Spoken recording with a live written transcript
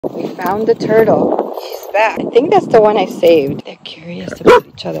We found the turtle. She's back. I think that's the one I saved. They're curious about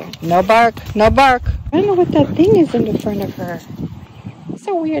each other. No bark. No bark. I don't know what that thing is in the front of her. It's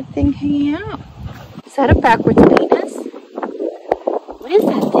a weird thing hanging out. Is that a backwards penis? What is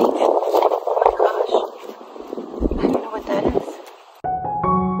that thing? Oh my gosh. I don't know what that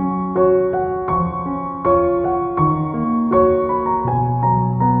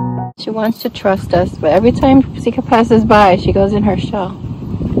is. She wants to trust us, but every time Sika passes by, she goes in her shell.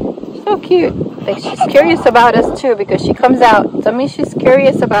 So cute. Like, she's curious about us too, because she comes out. That means she's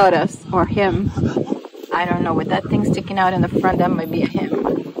curious about us, or him. I don't know what that thing sticking out in the front, that might be a him.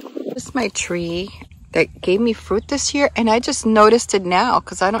 This is my tree that gave me fruit this year, and I just noticed it now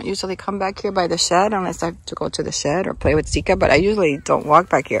because I don't usually come back here by the shed unless I have to go to the shed or play with Sika, but I usually don't walk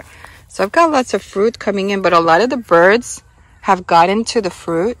back here. So I've got lots of fruit coming in, but a lot of the birds have gotten to the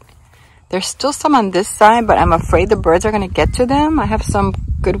fruit. There's still some on this side, but I'm afraid the birds are going to get to them. I have some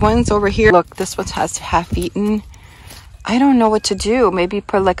good ones over here. Look, this one has half eaten. I don't know what to do. Maybe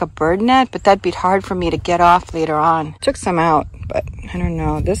put like a bird net, but that'd be hard for me to get off later on. Took some out, but I don't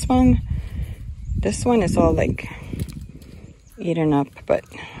know. This one is all like eaten up, but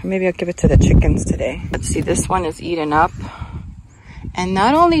maybe I'll give it to the chickens today. Let's see, this one is eaten up. And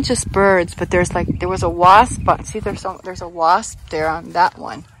not only just birds, but there was a wasp. See, there's a wasp there on that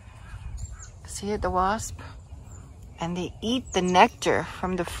one. See it, the wasp? And they eat the nectar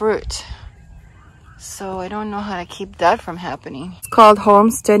from the fruit. So I don't know how to keep that from happening. It's called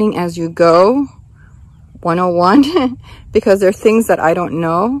Homesteading as You Go 101 because there are things that I don't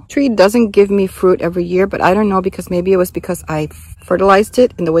know. Tree doesn't give me fruit every year, but I don't know, because maybe it was because I fertilized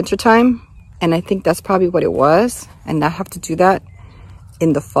it in the wintertime. And I think that's probably what it was. And I have to do that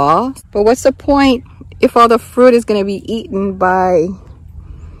in the fall. But what's the point if all the fruit is going to be eaten by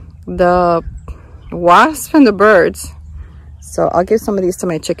the wasps and the birds? So I'll give some of these to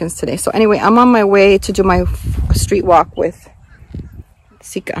my chickens today. So anyway, I'm on my way to do my street walk with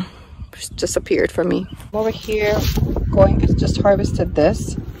Sika. Just disappeared from me. I'm over here just harvested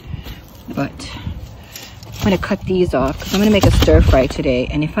this, but I'm gonna cut these off because I'm gonna make a stir fry today.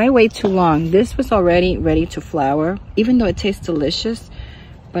 And if I wait too long, this was already ready to flour, even though it tastes delicious.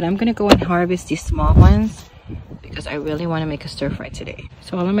 But I'm gonna go and harvest these small ones because I really want to make a stir fry today.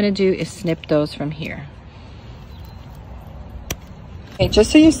 So all I'm gonna do is snip those from here. Okay,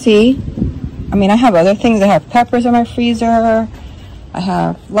 just so you see, I mean, I have other things. I have peppers in my freezer. I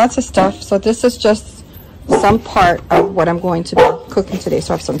have lots of stuff. So this is just some part of what I'm going to be cooking today.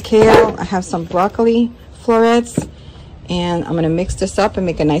 So I have some kale, I have some broccoli florets, and I'm gonna mix this up and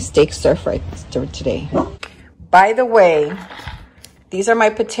make a nice steak stir fry today. By the way, these are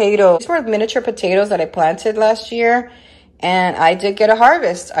my potatoes. These were miniature potatoes that I planted last year, and I did get a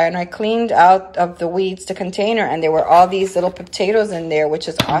harvest. And I cleaned out of the weeds the container, and there were all these little potatoes in there, which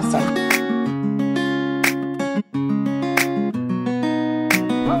is awesome.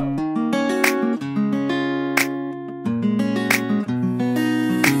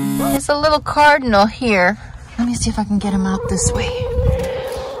 There's a little cardinal here. Let me see if I can get him out this way.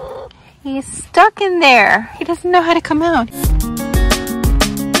 He's stuck in there. He doesn't know how to come out.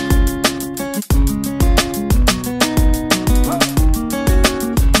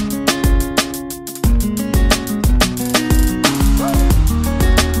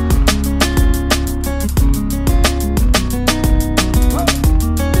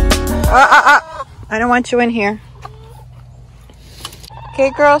 I don't want you in here.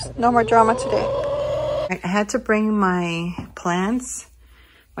 Okay, girls, no more drama today. I had to bring my plants,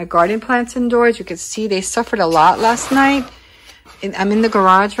 my garden plants indoors. You can see they suffered a lot last night. I'm in the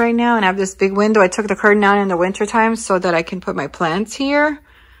garage right now, and I have this big window. I took the curtain down in the wintertime so that I can put my plants here.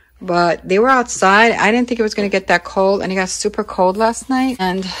 But they were outside. I didn't think it was going to get that cold, and it got super cold last night.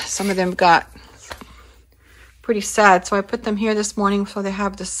 And some of them got pretty sad. So I put them here this morning so they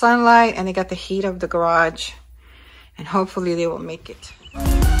have the sunlight and they got the heat of the garage. And hopefully they will make it.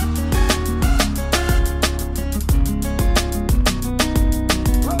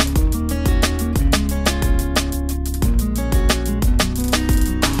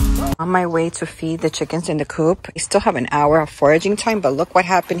 On my way to feed the chickens in the coop. I still have an hour of foraging time, but look what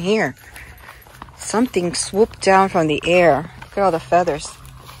happened here. Something swooped down from the air. Look at all the feathers.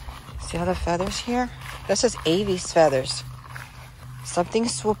 See all the feathers here? This is Avi's feathers. Something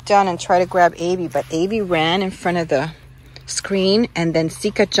swooped down and tried to grab Avi, but Avi ran in front of the screen, and then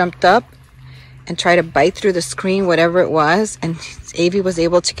Sika jumped up and tried to bite through the screen, whatever it was, and Avi was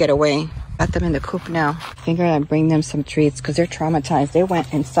able to get away. Got them in the coop now. I figured I'd bring them some treats because they're traumatized. They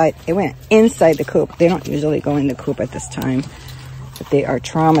went inside the coop. They don't usually go in the coop at this time, but they are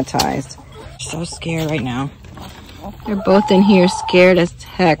traumatized. So scared right now. They're both in here scared as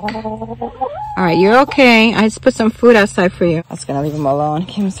heck. All right, you're okay. I just put some food outside for you. I was gonna leave him alone.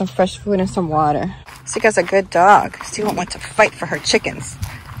 Give him some fresh food and some water. Sika's a good dog. She won't want to fight for her chickens.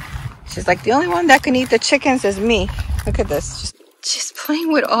 She's like, the only one that can eat the chickens is me. Look at this. She's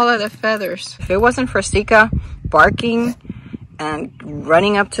playing with all of the feathers. If it wasn't for Sika barking and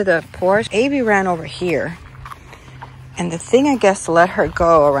running up to the porch, Avi ran over here. And the thing, I guess, let her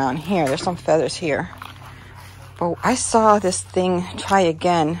go around here. There's some feathers here. But I saw this thing try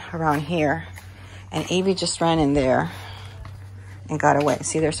again around here. And Avi just ran in there and got away.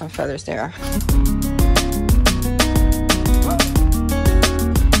 See, there's some feathers there.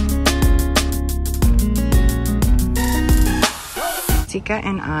 Sika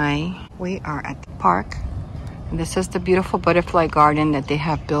and we are at the park. And this is the beautiful butterfly garden that they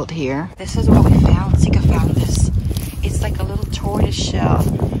have built here. This is what we found. Sika found this. It's like a little tortoise shell.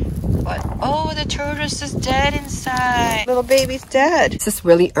 But, oh, the tortoise is dead inside. Little baby's dead. This is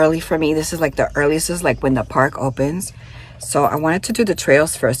really early for me. This is like the earliest, is like when the park opens. So I wanted to do the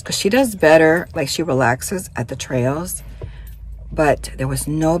trails first because she does better. Like, she relaxes at the trails. But there was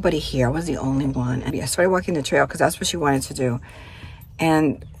nobody here. I was the only one. And I started walking the trail because that's what she wanted to do.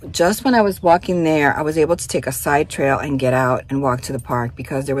 And just when I was walking there, I was able to take a side trail and get out and walk to the park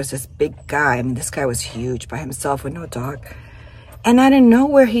because there was this big guy. I mean, this guy was huge by himself with no dog. And out of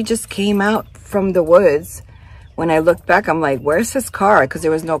nowhere, he just came out from the woods. When I looked back, I'm like, where's his car? Because there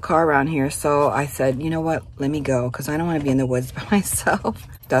was no car around here. So I said, you know what? Let me go because I don't want to be in the woods by myself.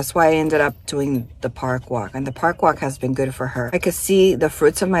 That's why I ended up doing the park walk. And the park walk has been good for her. I could see the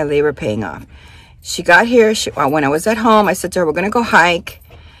fruits of my labor paying off. She got here. When I was at home, I said to her, we're going to go hike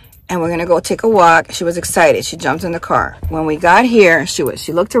and we're going to go take a walk. She was excited. She jumped in the car. When we got here, she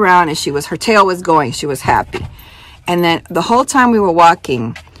looked around and her tail was going. She was happy. And then the whole time we were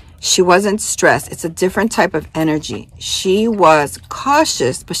walking, she wasn't stressed. It's a different type of energy. She was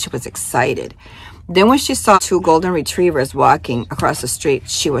cautious, but she was excited. Then when she saw two golden retrievers walking across the street,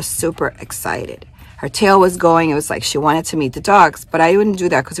 she was super excited. Her tail was going. It was like she wanted to meet the dogs, but I wouldn't do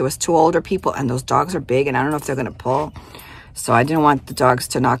that because it was two older people and those dogs are big and I don't know if they're going to pull. So I didn't want the dogs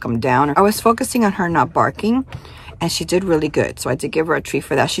to knock them down. I was focusing on her not barking and she did really good. So I did give her a treat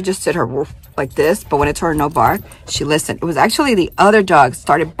for that. She just did her woof like this, but when it told her no bark, she listened. It was actually the other dogs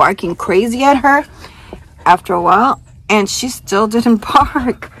started barking crazy at her after a while and she still didn't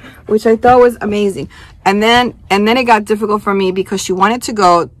bark, which I thought was amazing. And then it got difficult for me because she wanted to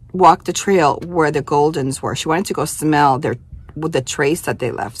go walk the trail where the Goldens were. She wanted to go smell with the trace that they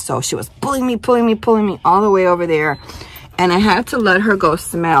left. So she was pulling me all the way over there. And I had to let her go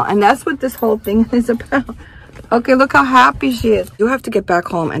smell. And that's what this whole thing is about. Okay, look how happy she is. I do have to get back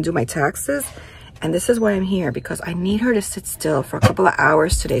home and do my taxes. And this is why I'm here, because I need her to sit still for a couple of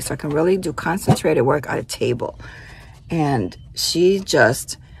hours today so I can really do concentrated work at a table. And she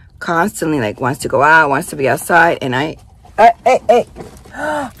just constantly like wants to go out, wants to be outside. And hey.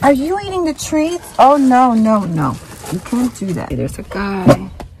 Are you eating the treats? Oh, no. You can't do that. There's a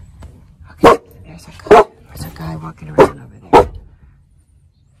guy. Okay, there's a guy walking around over there.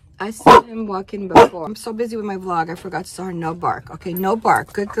 I saw him walking before. I'm so busy with my vlog, I forgot to tell her no bark. Okay, no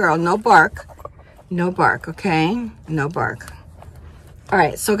bark. Good girl, no bark. No bark, okay? No bark. All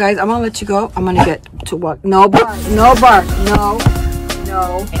right, so guys, I'm gonna let you go. I'm gonna get to walk. No bark, no.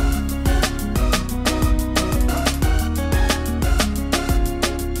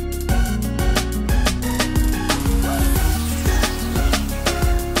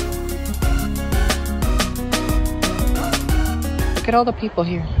 Look at all the people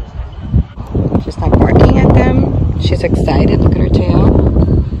here. She's not barking at them. She's excited. Look at her tail.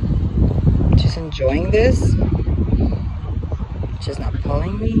 She's enjoying this. She's not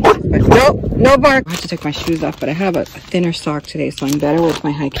pulling me. But no bark. I have to take my shoes off, but I have a thinner sock today, so I'm better with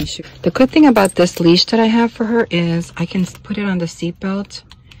my hiking shoes. The good thing about this leash that I have for her is I can put it on the seat belt,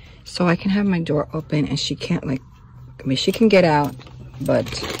 so I can have my door open and she can't she can get out, but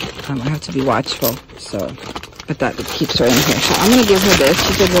I have to be watchful. So. But that keeps her in here. So I'm going to give her this.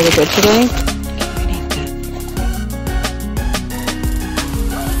 She did really good today.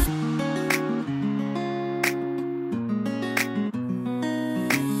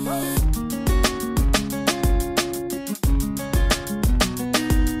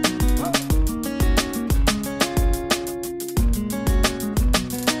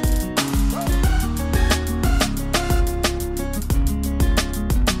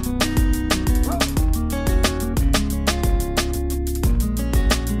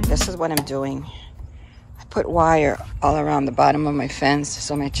 This is what I'm doing. I put wire all around the bottom of my fence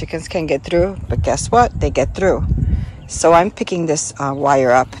so my chickens can get through, but guess what? They get through. So I'm picking this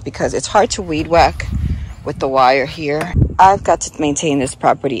wire up because it's hard to weed whack with the wire here. I've got to maintain this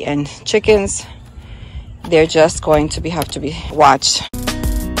property, and chickens, they're just going to have to be watched.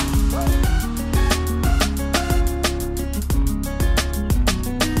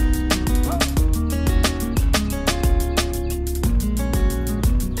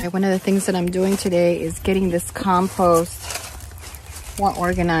 One of the things that I'm doing today is getting this compost more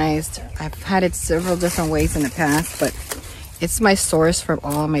organized. I've had it several different ways in the past, but it's my source for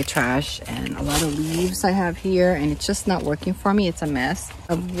all my trash and a lot of leaves I have here, and it's just not working for me. It's a mess.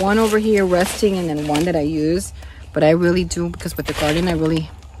 I have one over here resting and then one that I use, but I really do, because with the garden I really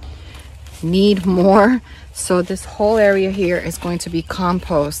need more. So this whole area here is going to be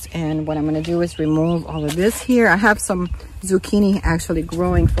compost, and what I'm going to do is remove all of this here. I have some zucchini actually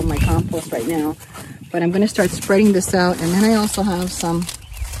growing from my compost right now, but I'm going to start spreading this out. And then I also have some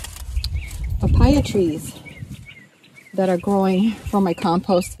papaya trees that are growing from my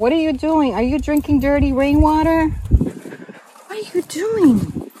compost. What are you doing? Are you drinking dirty rainwater? What are you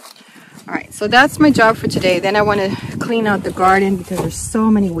doing? All right, so that's my job for today. Then I want to clean out the garden because there's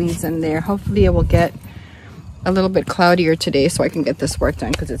so many weeds in there. Hopefully it will get a little bit cloudier today so I can get this work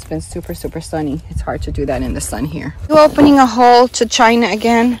done, because it's been super sunny. It's hard to do that in the sun here. You opening a hole to China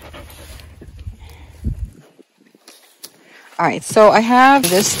again? All right, so I have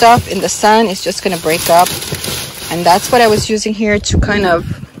this stuff in the sun. It's just going to break up, and that's what I was using here to kind of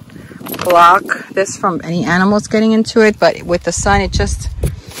block this from any animals getting into it. But with the sun, it just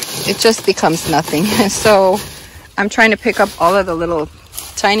becomes nothing. So I'm trying to pick up all of the little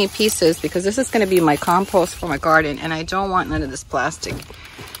tiny pieces, because this is going to be my compost for my garden, and I don't want none of this plastic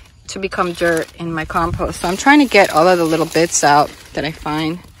to become dirt in my compost. So I'm trying to get all of the little bits out that I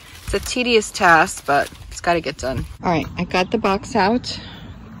find. It's a tedious task, but it's got to get done. All right, I got the box out.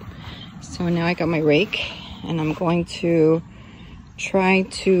 So now I got my rake, and I'm going to try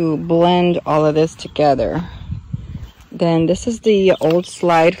to blend all of this together. Then this is the old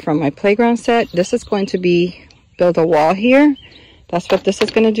slide from my playground set. This is going to be build a wall here. That's what this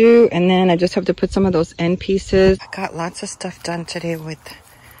is going to do. And then I just have to put some of those end pieces. I got lots of stuff done today with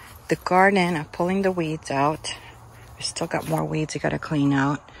the garden. I'm pulling the weeds out. I still got more weeds I got to clean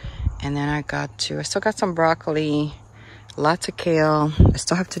out. And then I still got some broccoli, lots of kale. I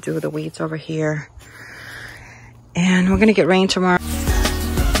still have to do the weeds over here. And we're going to get rain tomorrow.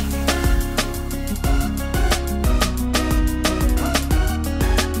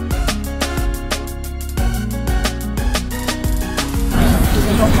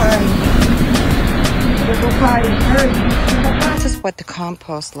 This is what the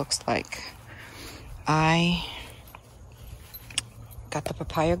compost looks like. I got the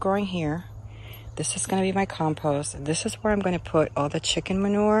papaya growing here. This is going to be my compost. This is where I'm going to put all the chicken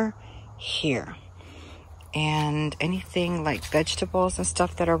manure here. And anything like vegetables and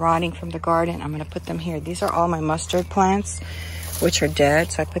stuff that are rotting from the garden, I'm going to put them here. These are all my mustard plants, which are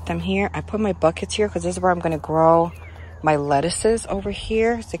dead. So I put them here. I put my buckets here because this is where I'm going to grow my lettuces over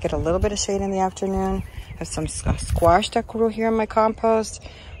here, so get a little bit of shade in the afternoon. I have some squash that grew here in my compost.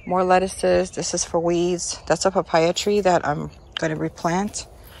 More lettuces. This is for weeds. That's a papaya tree that I'm going to replant.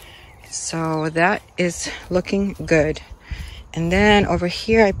 So that is looking good. And then over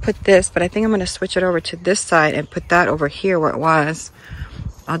here I put this, but I think I'm going to switch it over to this side and put that over here where it was.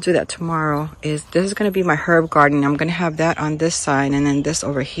 I'll do that tomorrow. This is going to be my herb garden. I'm going to have that on this side and then this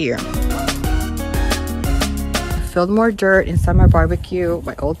over here. Filled more dirt inside my barbecue,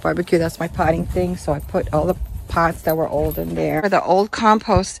 my old barbecue. That's my potting thing. So I put all the pots that were old in there. Where the old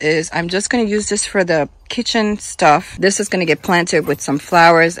compost is, I'm just going to use this for the kitchen stuff. This is going to get planted with some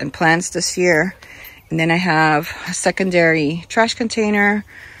flowers and plants this year. And then I have a secondary trash container.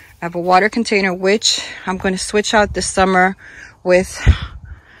 I have a water container, which I'm going to switch out this summer with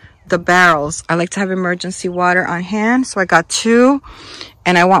the barrels. I like to have emergency water on hand. So I got 2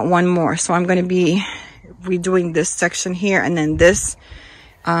 and I want 1 more. So I'm going to be redoing this section here, and then this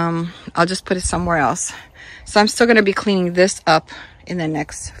I'll just put it somewhere else. So I'm still going to be cleaning this up in the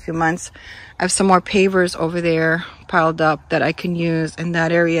next few months. I have some more pavers over there piled up that I can use in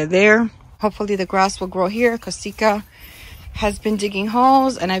that area there. Hopefully the grass will grow here because Sika has been digging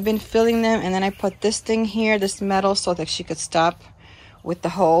holes and I've been filling them. And then I put this thing here, this metal, so that she could stop with the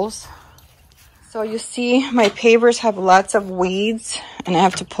holes. So you see my pavers have lots of weeds, and I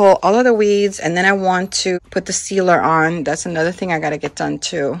have to pull all of the weeds, and then I want to put the sealer on. That's another thing I got to get done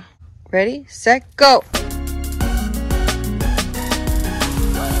too. Ready, set, go.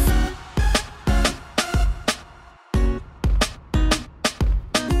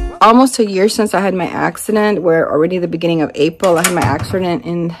 Almost a year since I had my accident, where already the beginning of April, I had my accident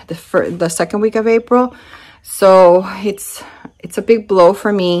in the second week of April. So it's a big blow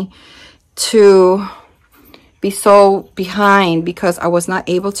for me to be so behind because I was not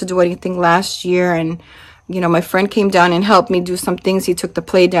able to do anything last year. And you know, my friend came down and helped me do some things. He took the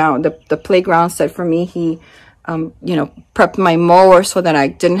playground set for me. He you know, prepped my mower so that I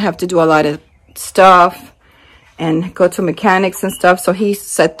didn't have to do a lot of stuff and go to mechanics and stuff. So he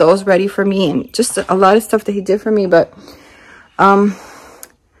set those ready for me, and just a lot of stuff that he did for me. But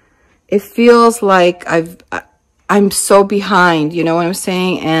it feels like I'm so behind, you know what I'm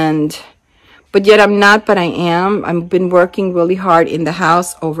saying? But yet I'm not, but I am. I've been working really hard in the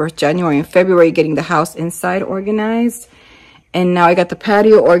house over January and February, getting the house inside organized. And now I got the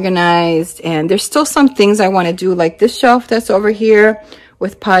patio organized, and there's still some things I want to do, like this shelf that's over here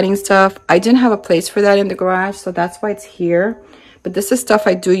with potting stuff. I didn't have a place for that in the garage, so that's why it's here. But this is stuff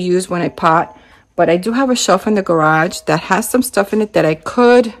I do use when I pot. But I do have a shelf in the garage that has some stuff in it that I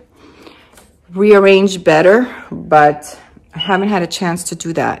could rearrange better, but I haven't had a chance to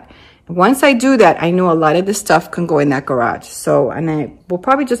do that. Once I do that, I know a lot of this stuff can go in that garage. So, and I will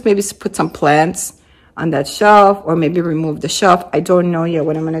probably just maybe put some plants on that shelf, or maybe remove the shelf. I don't know yet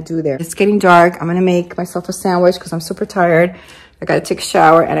what I'm gonna do there. It's getting dark. I'm gonna make myself a sandwich because I'm super tired. I gotta take a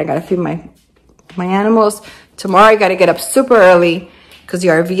shower and I gotta feed my animals. Tomorrow I gotta get up super early because the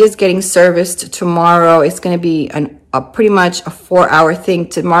RV is getting serviced tomorrow. It's gonna be pretty much a 4-hour thing.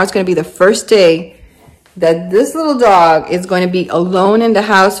 Tomorrow's gonna be the first day that this little dog is going to be alone in the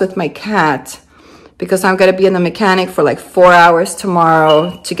house with my cat, because I'm going to be in the mechanic for like 4 hours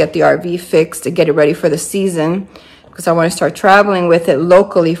tomorrow to get the RV fixed and get it ready for the season, because I want to start traveling with it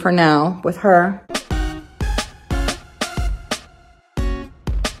locally for now with her.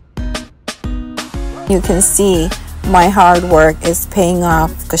 You can see my hard work is paying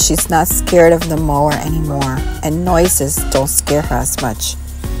off because she's not scared of the mower anymore, and noises don't scare her as much.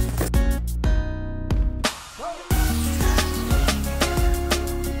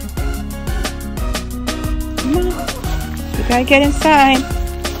 You gotta get inside.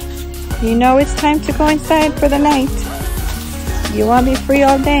 You know it's time to go inside for the night. You won't be free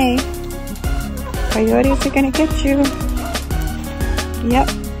all day. Coyotes are gonna get you. Yep.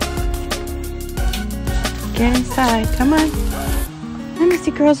 Get inside. Come on.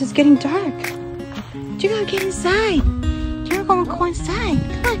 Honestly, girls, it's getting dark. You gotta get inside. You're gonna go inside.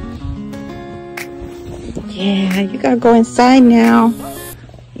 Come on. Yeah, you gotta go inside now.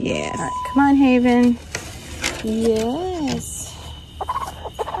 Yeah. All right, come on, Haven. Yes.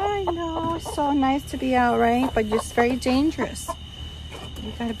 I know. It's so nice to be out, right? But it's very dangerous.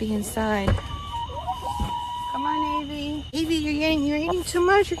 You gotta be inside. Come on, Avie. Avie, you're eating too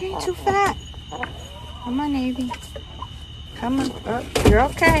much. You're getting too fat. Come on, Avie. Come on. Oh, you're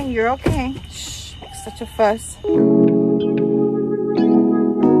okay. You're okay. Shh. Make such a fuss.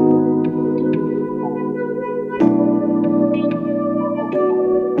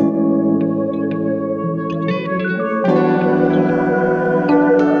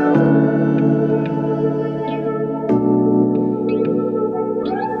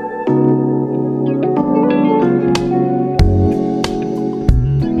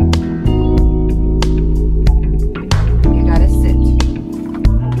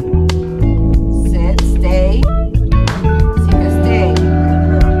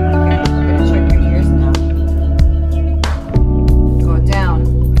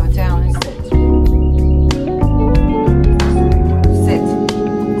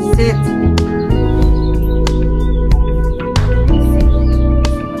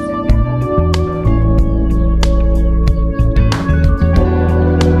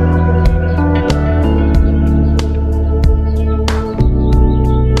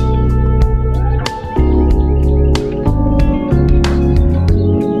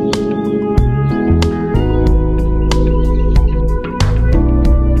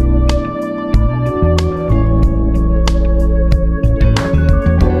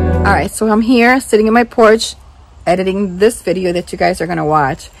 So I'm here sitting in my porch editing this video that you guys are going to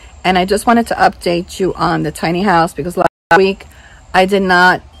watch, and I just wanted to update you on the tiny house because last week I did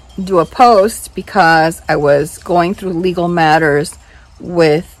not do a post because I was going through legal matters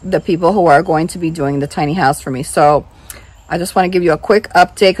with the people who are going to be doing the tiny house for me. So I just want to give you a quick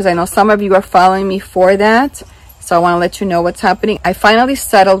update because I know some of you are following me for that. So I want to let you know what's happening. I finally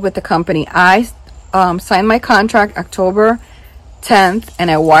settled with the company. I signed my contract October 10th,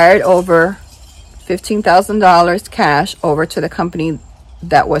 and I wired over $15,000 cash over to the company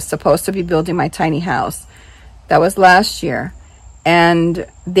that was supposed to be building my tiny house. That was last year, and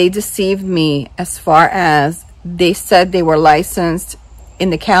they deceived me as far as they said they were licensed in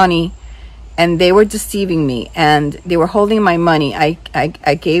the county, and they were deceiving me, and they were holding my money. I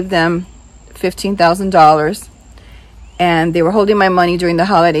gave them $15,000, and they were holding my money during the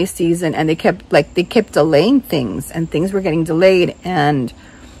holiday season, and they kept delaying things, and things were getting delayed. And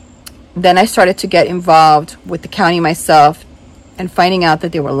then I started to get involved with the county myself and finding out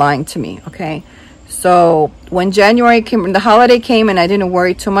that they were lying to me. Okay, so when January came, when the holiday came, and I didn't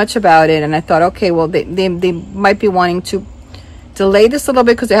worry too much about it, and I thought, okay, well, they might be wanting to delay this a little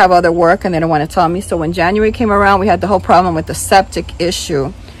bit because they have other work and they don't want to tell me. So when January came around, we had the whole problem with the septic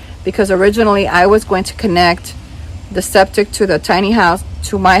issue, because originally I was going to connect the septic to the tiny house,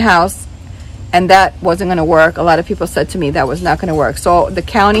 to my house, and that wasn't going to work. A lot of people said to me that was not going to work. So the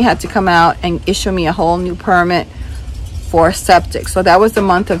county had to come out and issue me a whole new permit for septic. So that was the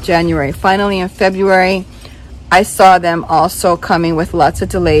month of January. Finally, in February, I saw them also coming with lots of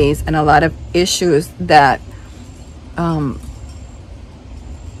delays and a lot of issues that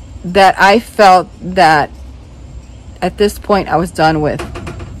that I felt that at this point I was done with.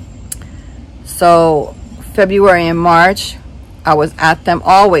 So February and March, I was at them,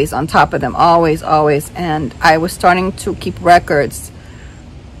 always on top of them, always, and I was starting to keep records.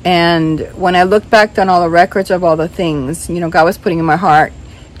 And when I looked back on all the records of all the things, you know, God was putting in my heart,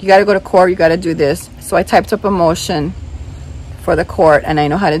 you got to go to court, you got to do this. So I typed up a motion for the court, and I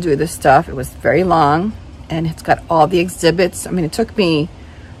know how to do this stuff. It was very long, and it's got all the exhibits. I mean, it took me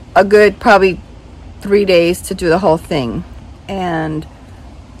a good probably 3 days to do the whole thing, and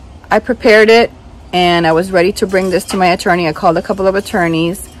I prepared it, and I was ready to bring this to my attorney. I called a couple of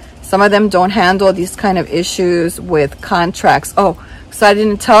attorneys. Some of them don't handle these kind of issues with contracts. Oh, so I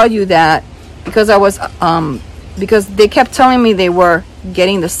didn't tell you that because I was because they kept telling me they were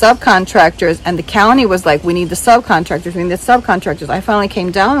getting the subcontractors, and the county was like, we need the subcontractors, we need the subcontractors. I finally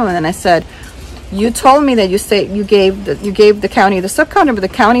came down on them and I said, you told me that you gave the county the subcontractor, but the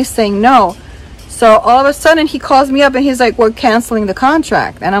county's saying no. So all of a sudden he calls me up and he's like, we're canceling the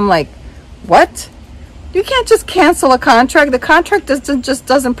contract. And I'm like, what? You can't just cancel a contract. The contract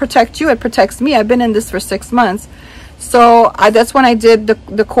doesn't protect you, it protects me. I've been in this for 6 months. So that's when I did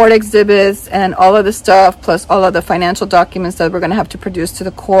the court exhibits and all of the stuff, plus all of the financial documents that we're going to have to produce to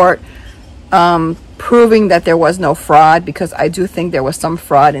the court, proving that there was no fraud, because I do think there was some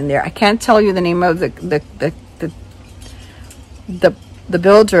fraud in there. I can't tell you the name of the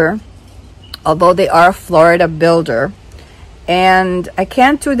builder, although they are a Florida builder, and I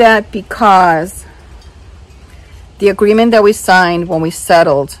can't do that because the agreement that we signed when we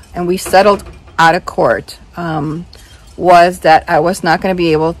settled, and we settled out of court, was that I was not going to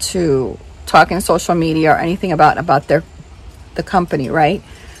be able to talk in social media or anything about the company, right?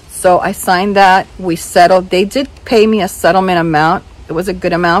 So I signed that, we settled. They did pay me a settlement amount. It was a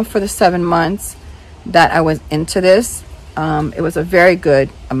good amount for the 7 months that I was into this. It was a very good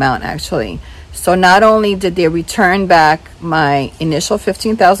amount, actually. So not only did they return back my initial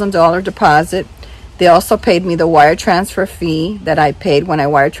 $15,000 deposit, they also paid me the wire transfer fee that I paid when I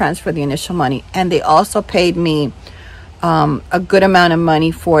wire transferred the initial money. And they also paid me a good amount of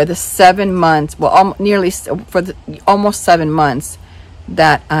money for the 7 months, well, almost 7 months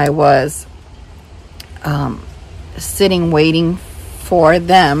that I was sitting waiting for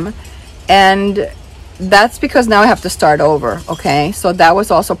them. And that's because now I have to start over. Okay, so that was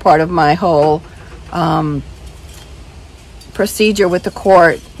also part of my whole procedure with the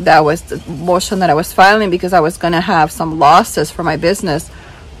court. That was the motion that I was filing, because I was going to have some losses for my business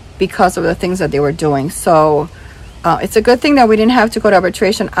because of the things that they were doing. So it's a good thing that we didn't have to go to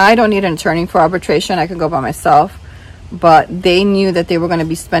arbitration. I don't need an attorney for arbitration. I can go by myself. But they knew that they were going to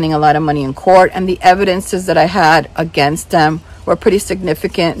be spending a lot of money in court, and the evidences that I had against them were pretty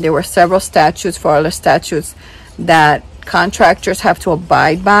significant. There were several statutes, Florida statutes, that contractors have to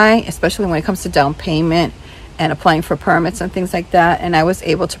abide by, especially when it comes to down payment and applying for permits and things like that. And I was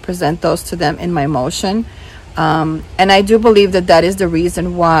able to present those to them in my motion. And I do believe that that is the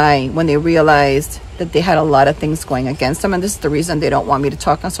reason why, when they realized that they had a lot of things going against them, and this is the reason they don't want me to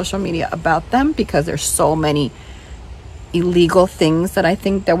talk on social media about them, because there's so many illegal things that I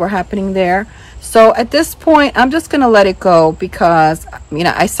think that were happening there. So at this point, I'm just gonna let it go, because you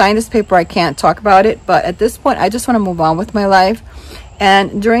know, I signed this paper, I can't talk about it. But at this point, I just want to move on with my life.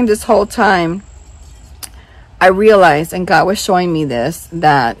 And during this whole time, I realized, and God was showing me this,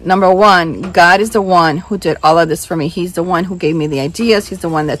 that number one, God is the one who did all of this for me. He's the one who gave me the ideas. He's the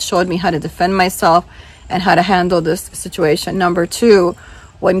one that showed me how to defend myself and how to handle this situation. Number two,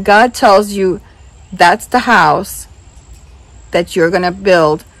 when God tells you that's the house that you're going to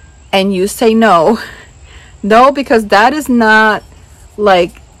build, and you say no, because that is not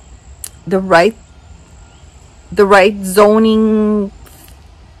like the right zoning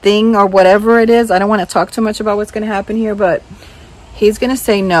thing or whatever it is. I don't want to talk too much about what's going to happen here, but he's going to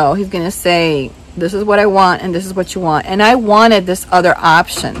say no. He's going to say, this is what I want and this is what you want. And I wanted this other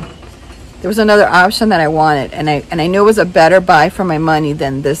option. There was another option that I wanted, and I knew it was a better buy for my money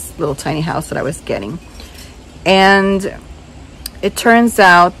than this little tiny house that I was getting. And it turns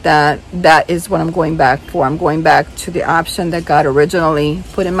out that that is what I'm going back for. I'm going back to the option that God originally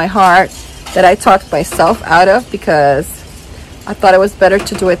put in my heart, that I talked myself out of because I thought it was better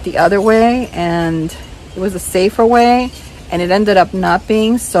to do it the other way, and it was a safer way, and it ended up not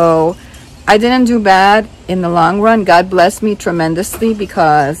being. So I didn't do bad in the long run. God blessed me tremendously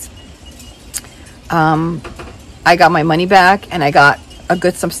because I got my money back, and I got a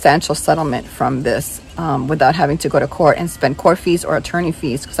good substantial settlement from this without having to go to court and spend court fees or attorney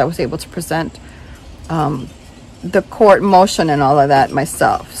fees, because I was able to present the court motion and all of that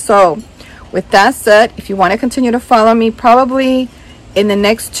myself. So with that said, if you want to continue to follow me, probably in the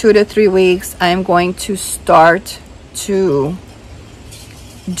next 2 to 3 weeks, I am going to start to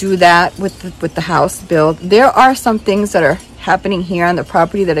do that with the house build. There are some things that are happening here on the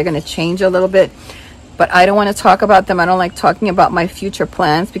property that are going to change a little bit, but I don't want to talk about them. I don't like talking about my future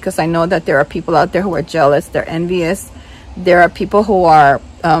plans because I know that there are people out there who are jealous, they're envious. There are people who are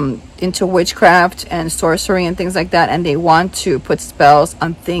into witchcraft and sorcery and things like that, and they want to put spells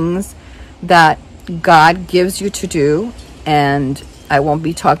on things that God gives you to do, and I won't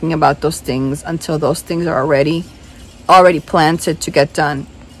be talking about those things until those things are already planted to get done.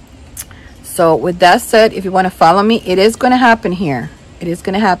 So with that said, if you want to follow me, it is going to happen here. It is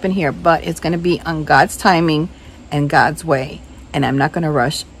going to happen here, but it's going to be on God's timing and God's way, and I'm not going to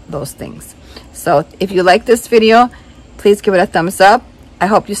rush those things. So if you like this video, please give it a thumbs up. I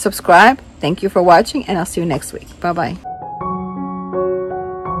hope you subscribe. Thank you for watching, and I'll see you next week. Bye-bye.